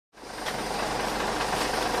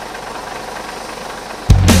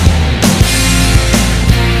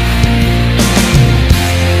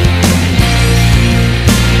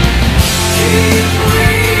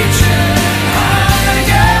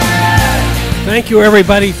Thank you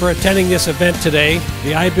everybody for attending this event today,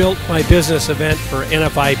 the I Built My Business event for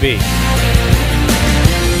NFIB.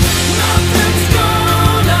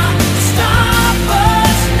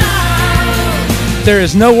 There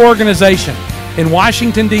is no organization in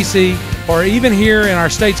Washington, D.C., or even here in our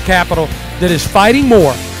state's capital that is fighting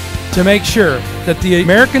more to make sure that the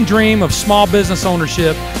American dream of small business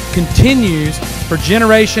ownership continues for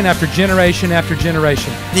generation after generation after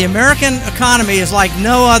generation. The American economy is like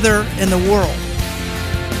no other in the world.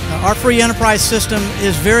 Our free enterprise system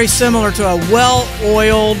is very similar to a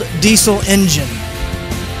well-oiled diesel engine.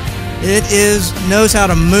 It knows how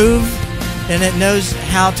to move and it knows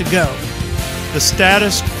how to go. The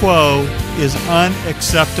status quo is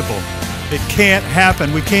unacceptable. It can't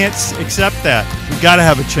happen. We can't accept that. We've got to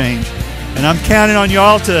have a change. And I'm counting on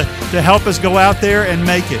y'all to help us go out there and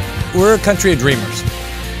make it. We're a country of dreamers.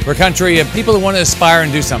 We're a country of people who want to aspire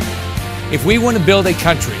and do something. If we want to build a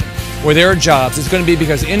country where there are jobs, it's going to be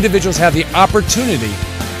because individuals have the opportunity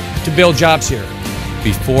to build jobs here.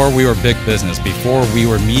 Before we were big business, before we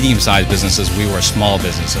were medium-sized businesses, we were small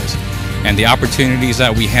businesses. And the opportunities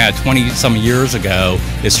that we had 20-some years ago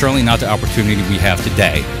is certainly not the opportunity we have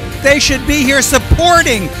today. They should be here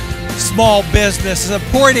supporting small business,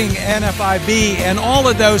 supporting NFIB, and all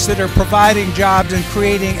of those that are providing jobs and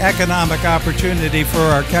creating economic opportunity for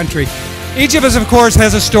our country. Each of us, of course,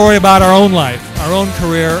 has a story about our own life, our own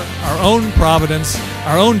career, our own providence,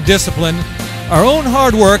 our own discipline, our own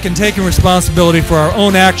hard work, and taking responsibility for our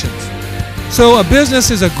own actions. So a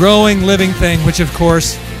business is a growing, living thing, which, of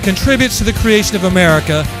course, contributes to the creation of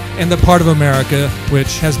America and the part of America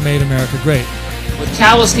which has made America great. With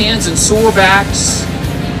calloused hands and sore backs,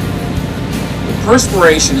 with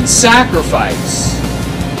perspiration and sacrifice,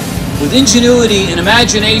 with ingenuity and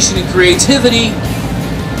imagination and creativity,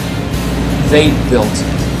 they built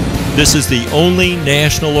it. This is the only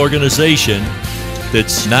national organization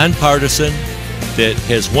that's nonpartisan, that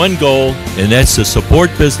has one goal, and that's to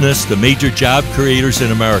support business, the major job creators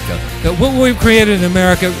in America. What we've created in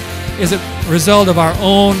America is a result of our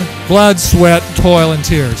own blood, sweat, toil, and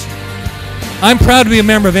tears. I'm proud to be a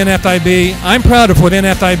member of NFIB. I'm proud of what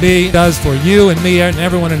NFIB does for you and me and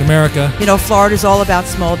everyone in America. You know, Florida's all about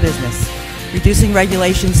small business. Reducing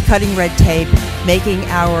regulations, cutting red tape, making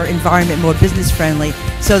our environment more business friendly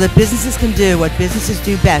so that businesses can do what businesses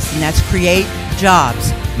do best, and that's create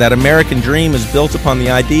jobs. That American dream is built upon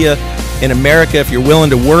the idea in America, if you're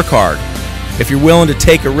willing to work hard, if you're willing to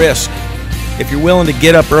take a risk, if you're willing to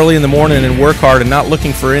get up early in the morning and work hard and not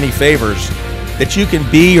looking for any favors, that you can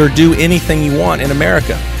be or do anything you want in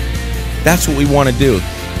America. That's what we want to do.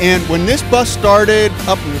 And when this bus started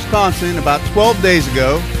up in Wisconsin about 12 days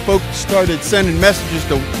ago, folks started sending messages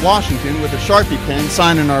to Washington with a Sharpie pen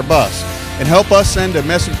signing our bus and help us send a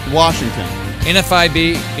message to Washington.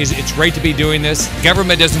 NFIB, it's great to be doing this.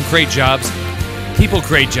 Government doesn't create jobs. People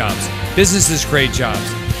create jobs. Businesses create jobs.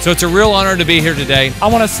 So it's a real honor to be here today. I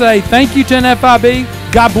want to say thank you to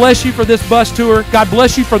NFIB. God bless you for this bus tour. God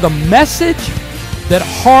bless you for the message that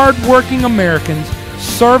hard-working Americans,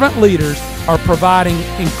 servant leaders, are providing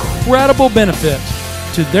incredible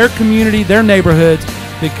benefits to their community, their neighborhoods,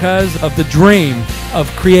 because of the dream of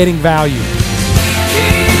creating value.